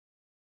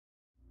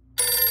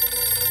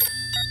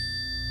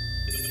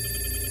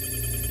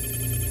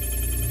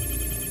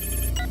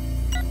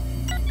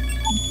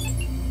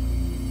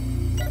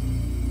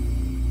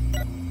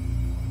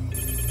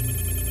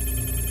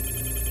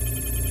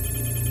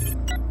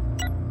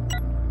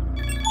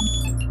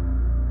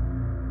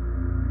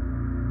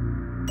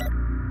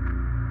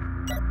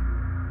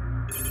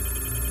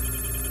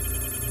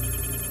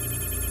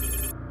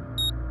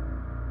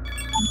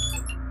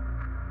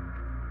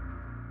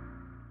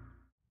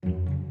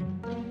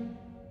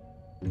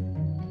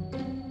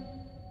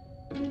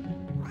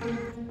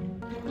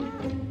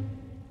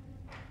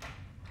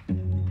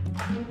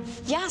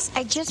Yes,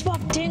 I just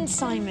walked in,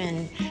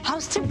 Simon.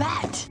 How's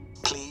Tibet?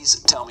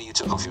 Please tell me you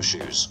took off your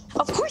shoes.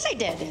 Of course I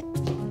did.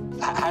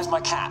 How's my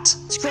cat?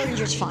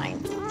 Schrodinger's fine.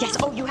 Yes,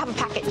 oh, you have a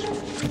package.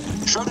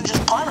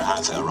 Schrodinger's pirate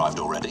outfit arrived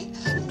already.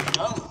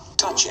 Don't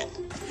touch it.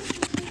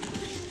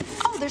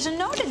 Oh, there's a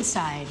note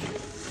inside.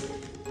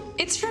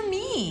 It's for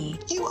me.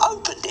 You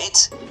opened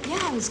it? Yeah,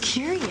 I was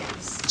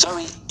curious.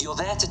 Zoe, you're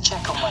there to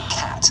check on my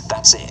cat.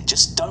 That's it.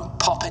 Just don't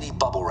pop any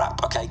bubble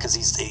wrap, okay? Because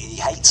he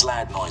hates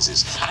loud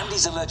noises. And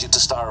he's allergic to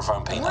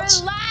styrofoam peanuts.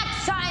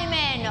 Relax,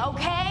 Simon,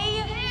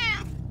 okay?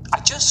 I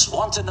just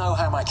want to know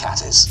how my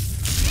cat is.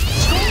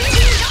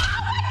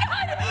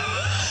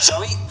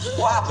 Zoe,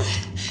 what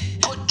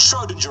happened? Put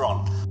Schrodinger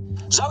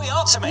on. Zoe,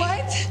 answer me.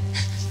 What?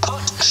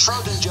 Put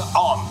Schrodinger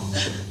on.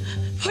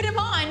 Put him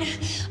on.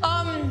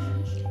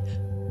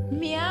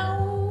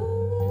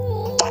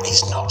 Meow. That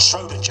is not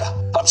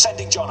Schrodinger. I'm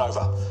sending John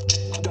over.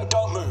 Just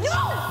don't move.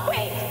 No!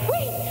 Wait.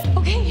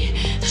 Okay.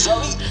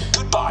 Zoe,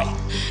 goodbye.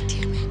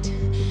 Damn it.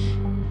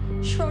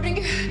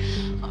 Schrodinger,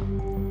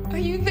 are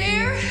you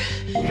there?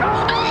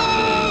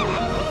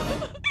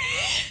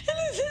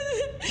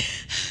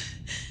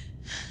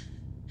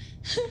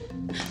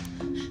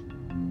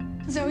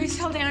 Zoe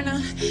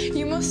Saldana,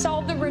 you must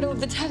solve the riddle of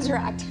the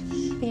Tesseract.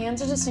 The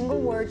answer's a single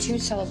word, 2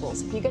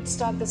 syllables. If you get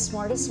stuck, the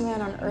smartest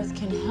man on Earth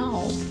can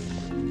help.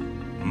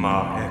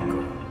 Ma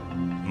echo,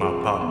 ma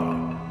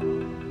papa,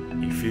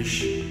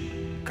 ifish,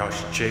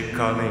 kashche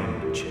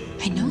kalinche.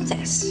 I know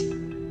this,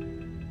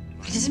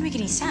 but it doesn't make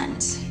any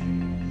sense.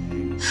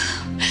 I'm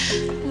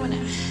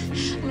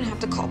gonna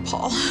have to call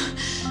Paul.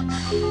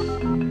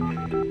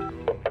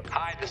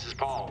 Hi, this is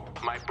Paul.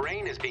 My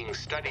brain is being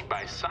studied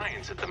by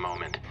science at the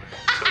moment.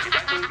 So if you'd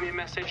like to leave me a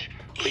message,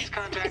 please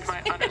contact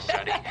my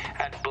understudy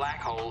at Black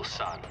Hole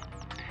Sun.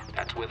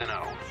 That's with an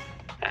O.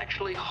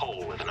 Actually,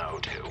 hole with an O,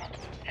 too.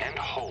 And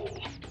hole,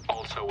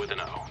 also with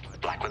an O.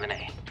 Black with an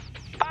A.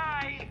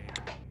 Bye!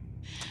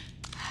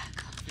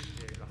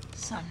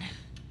 Son.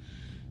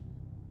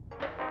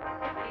 It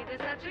is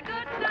such a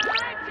good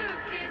night to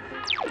kiss.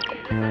 It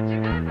is such a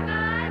good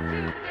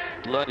night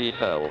to Bloody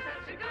hell.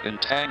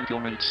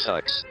 Entanglement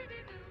sucks.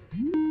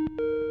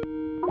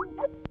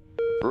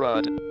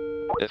 Rod,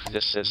 if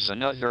this is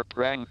another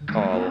prank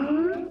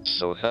call,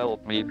 so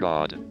help me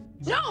God.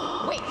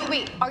 No!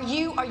 Wait. Are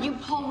you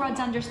Paul Rudd's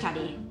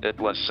understudy? It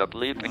was a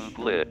bleeping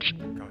glitch.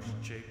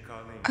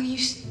 Are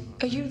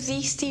you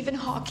the Stephen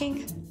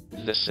Hawking?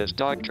 This is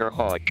Dr.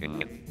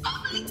 Hawking.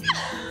 Oh my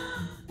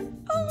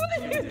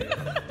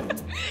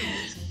god!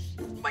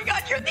 Oh my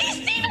god, you're the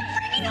Stephen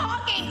freaking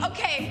Hawking!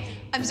 Okay,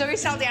 I'm Zoe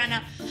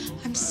Saldana.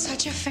 I'm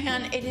such a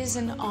fan. It is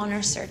an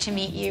honor, sir, to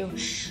meet you.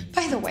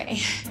 By the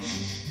way,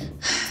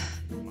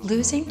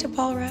 losing to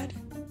Paul Rudd?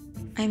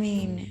 I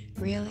mean,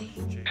 really?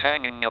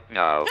 Hanging up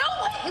now.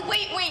 No,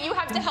 wait, you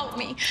have to help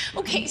me.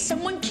 Okay,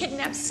 someone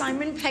kidnapped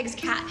Simon Pegg's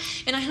cat,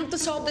 and I have to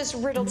solve this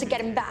riddle to get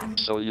him back.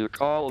 So you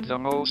call the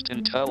most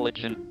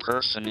intelligent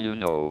person you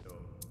know.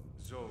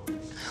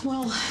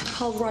 Well,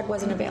 Paul Rudd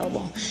wasn't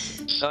available.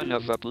 Son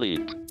of a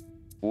bleep.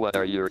 What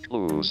are your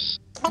clues?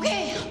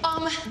 Okay,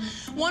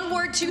 1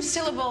 word, 2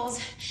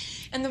 syllables.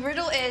 And the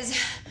riddle is,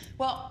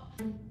 well,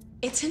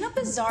 it's in a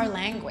bizarre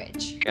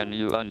language. Can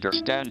you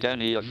understand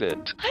any of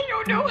it? I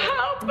don't know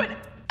how, but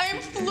I'm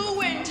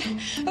fluent.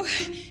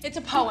 Okay, it's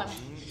a poem.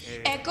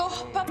 Echo,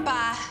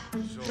 Papa,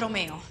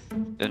 Romeo.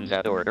 In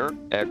that order,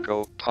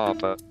 Echo,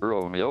 Papa,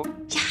 Romeo.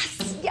 Yes.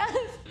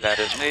 That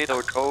is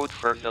NATO code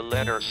for the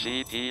letter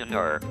C, E, and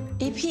R.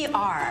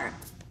 EPR.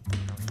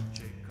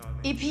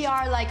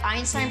 EPR like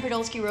Einstein,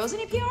 Podolsky, Rosen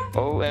EPR?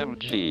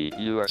 OMG,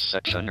 you are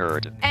such a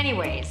nerd.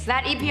 Anyways,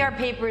 that EPR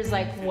paper is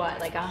like what,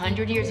 like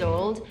 100 years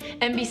old?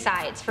 And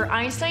besides, for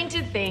Einstein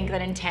to think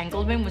that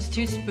entanglement was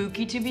too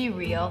spooky to be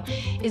real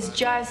is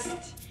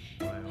just,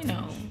 you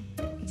know,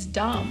 it's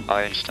dumb.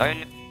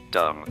 Einstein,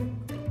 dumb.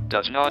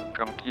 Does not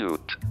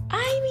compute.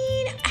 I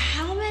mean,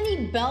 how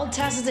many Bell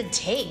tests does it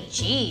take?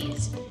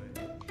 Jeez.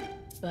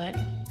 But,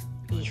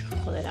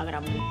 hijo de la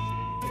gran...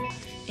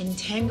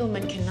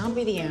 Entanglement cannot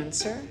be the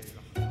answer.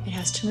 It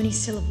has too many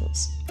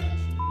syllables.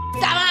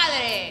 Ta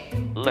madre!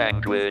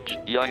 Language,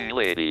 young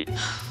lady.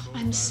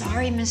 I'm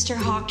sorry, Mr.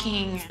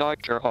 Hawking.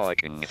 Dr.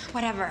 Hawking.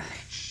 Whatever.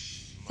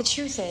 The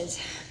truth is,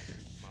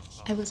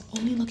 I was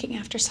only looking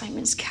after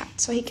Simon's cat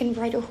so he can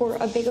write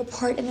a bigger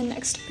part in the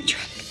next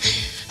track.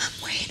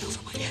 I'm way over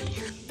my head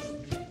here.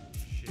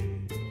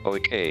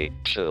 Okay,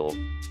 chill.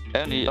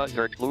 Any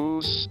other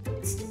clues?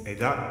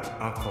 Edad,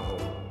 alcohol,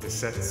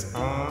 sets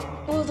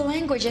on. Well, the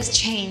language has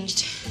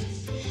changed.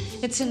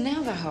 It's in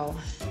Navajo.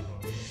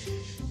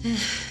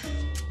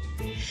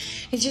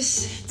 It's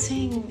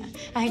saying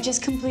I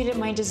just completed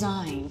my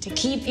design to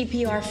keep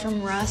EPR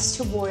from rust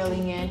to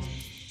boiling it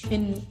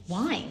in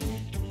wine.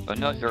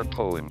 Another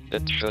poem.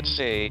 It should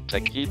say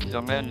to keep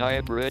the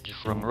Menai Bridge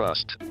from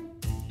rust.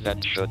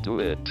 That should do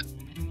it.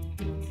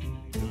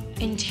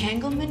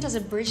 Entanglement as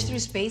a bridge through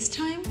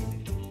space-time?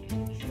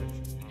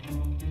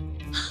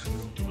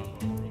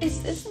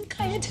 Is this some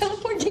kind of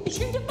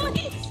teleportation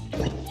device?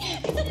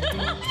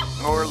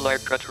 More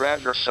like a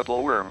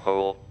traversable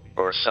wormhole,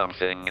 or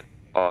something.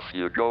 Off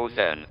you go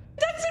then.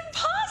 That's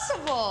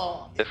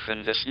impossible! If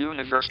in this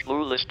universe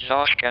clueless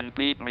Josh can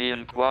beat me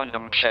in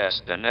quantum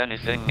chess, then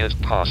anything is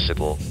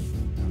possible.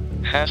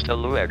 Hasta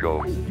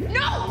luego.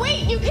 No,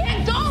 wait, you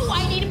can't go!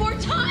 I need more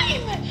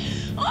time!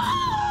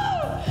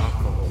 Oh!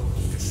 Alcohol,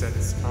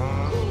 cassettes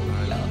on,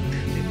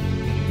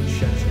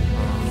 check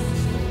on,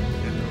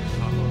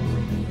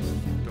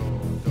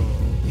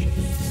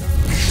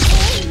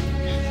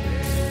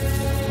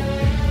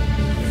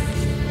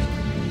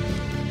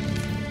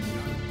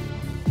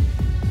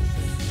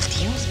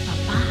 Dios,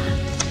 papá.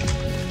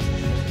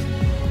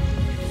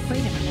 Wait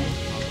a minute.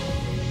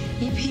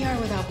 EPR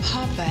without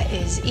Papa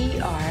is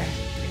ER.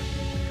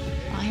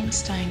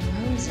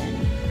 Einstein-Rosen.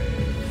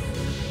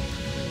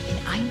 An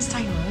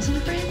Einstein-Rosen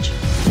bridge?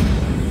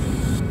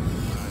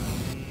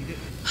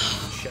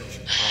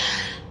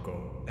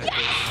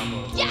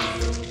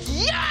 Yes!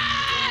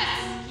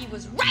 Yes! He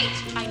was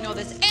right! I know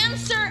this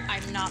answer.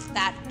 I'm not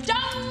that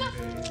dumb.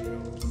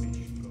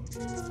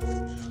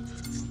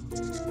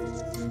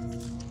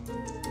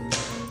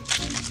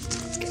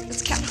 Let's get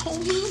this cat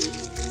home.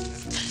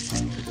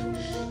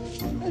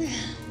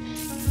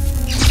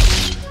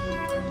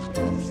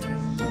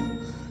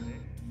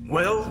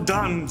 Well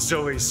done,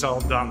 Zoe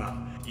Saldana.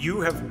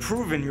 You have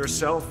proven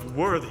yourself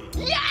worthy.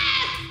 Yes!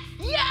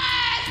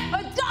 Yes!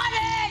 I got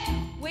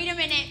it! Wait a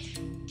minute.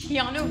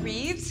 Keanu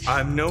Reeves?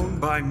 I'm known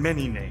by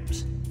many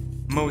names.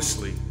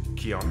 Mostly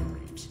Keanu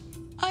Reeves.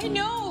 I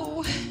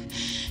know.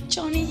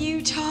 Johnny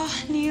Utah,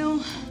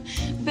 Neil,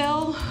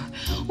 Belle,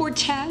 or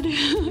Ted.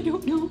 I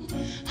don't know.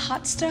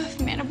 Hot stuff,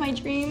 man of my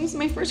dreams,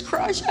 my first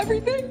crush,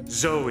 everything.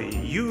 Zoe,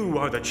 you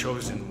are the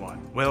chosen one.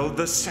 Well,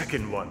 the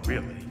second one,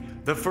 really.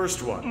 The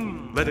first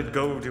one, let it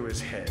go to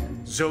his head.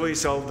 Zoe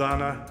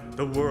Saldana,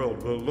 the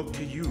world will look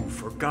to you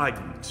for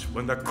guidance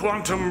when the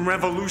quantum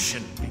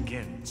revolution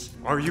begins.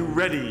 Are you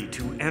ready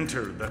to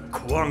enter the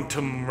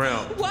quantum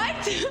realm?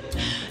 What?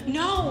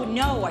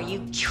 No, are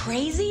you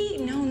crazy?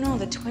 No,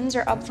 the twins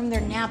are up from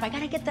their nap. I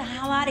gotta get the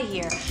hell out of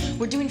here.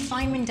 We're doing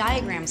Feynman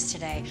diagrams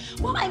today.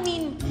 Well, I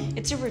mean,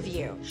 it's a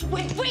review.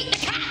 Wait, the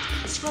cat!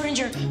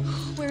 Schrodinger,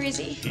 where is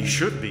he? He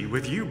should be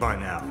with you by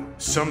now.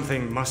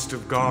 Something must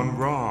have gone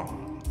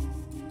wrong.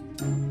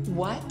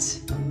 What?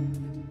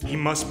 He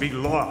must be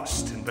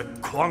lost in the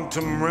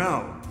quantum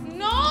realm.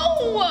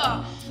 No!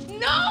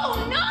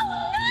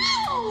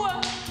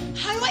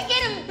 How do I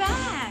get him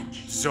back?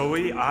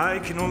 Zoe, I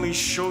can only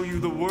show you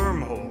the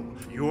wormhole.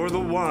 You're the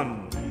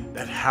one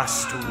that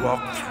has to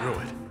walk through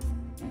it.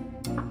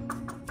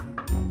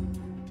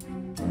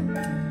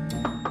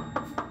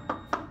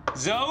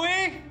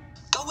 Zoe?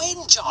 Go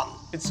in, John.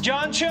 It's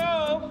John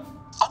Cho.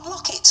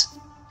 Unlock it.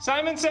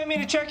 Simon sent me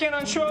to check in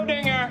on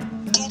Schrodinger.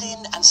 Get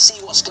in and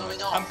see what's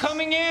going on. I'm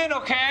coming in,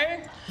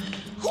 okay?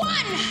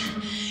 Juan!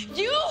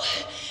 You?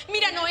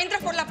 Mira, no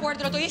entras por la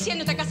puerta, lo estoy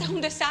diciendo, esta casa es un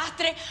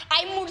desastre.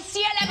 Hay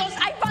murciélagos,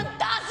 hay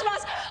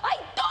fantasmas, hay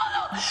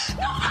todo.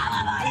 ¡No vamos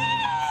a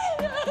morir!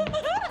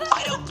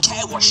 I don't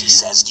care what she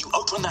says. You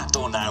open that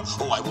door now,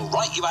 or I will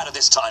write you out of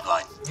this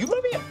timeline. You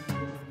let me...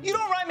 You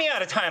don't write me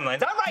out of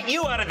timelines. I write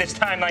you out of this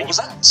timeline. What was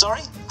that?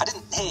 Sorry? I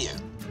didn't hear you.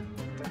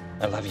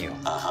 I love you.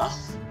 Uh-huh.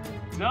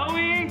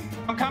 Zoe,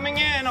 I'm coming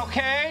in,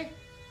 okay?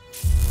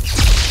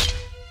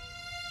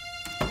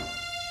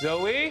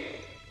 Zoe?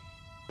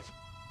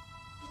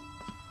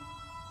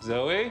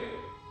 Zoe?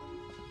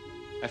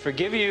 I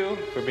forgive you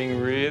for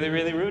being really,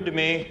 really rude to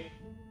me.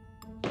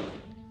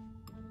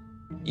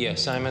 Yeah,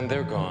 Simon,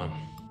 they're gone.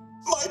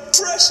 My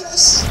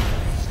precious!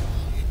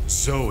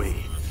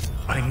 Zoe,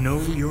 I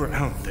know you're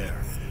out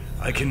there.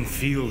 I can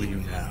feel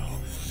you now.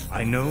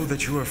 I know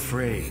that you're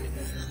afraid.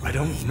 I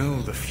don't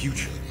know the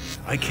future.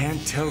 I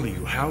can't tell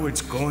you how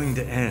it's going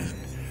to end.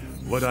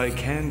 What I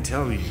can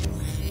tell you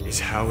is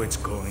how it's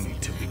going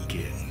to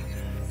begin.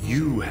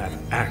 You have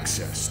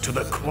access to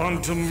the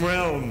quantum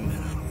realm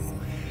now.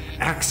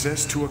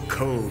 Access to a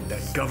code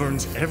that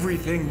governs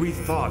everything we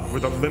thought were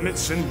the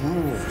limits and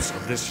rules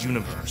of this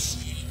universe.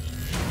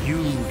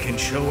 You can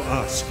show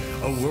us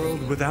a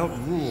world without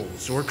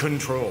rules or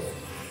control,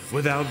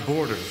 without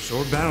borders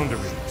or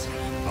boundaries,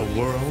 a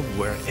world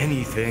where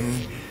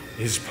anything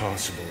is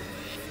possible.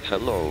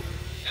 Hello,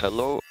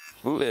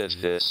 who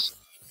is this?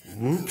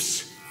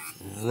 Whoops,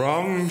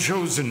 wrong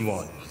chosen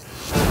one.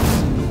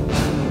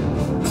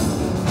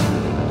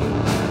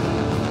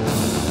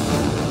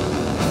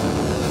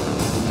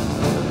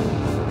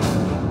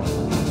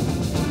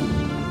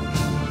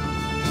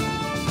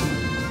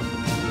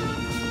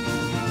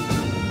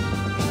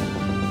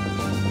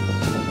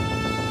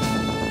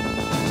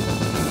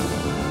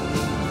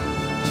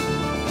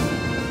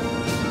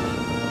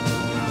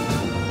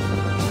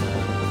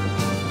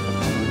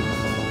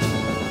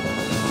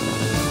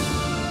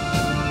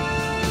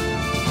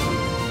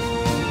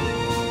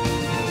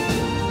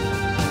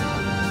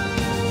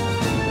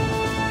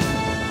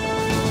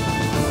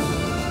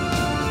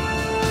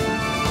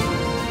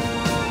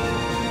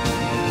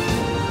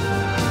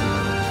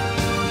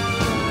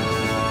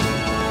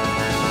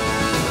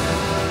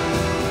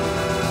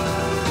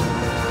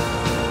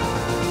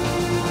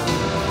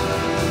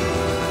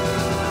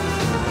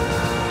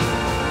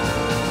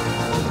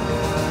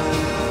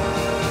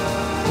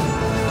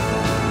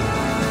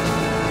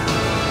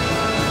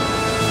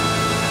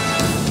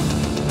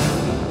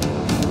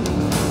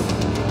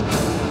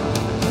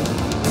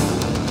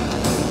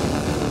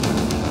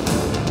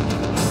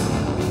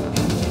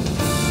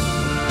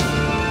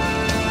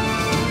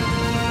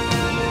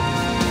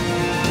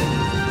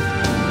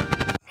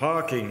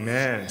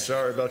 man,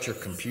 sorry about your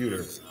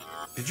computer.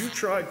 Did you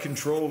try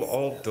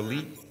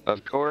Control-Alt-Delete?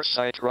 Of course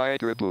I tried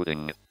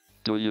rebooting.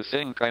 Do you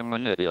think I'm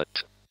an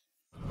idiot?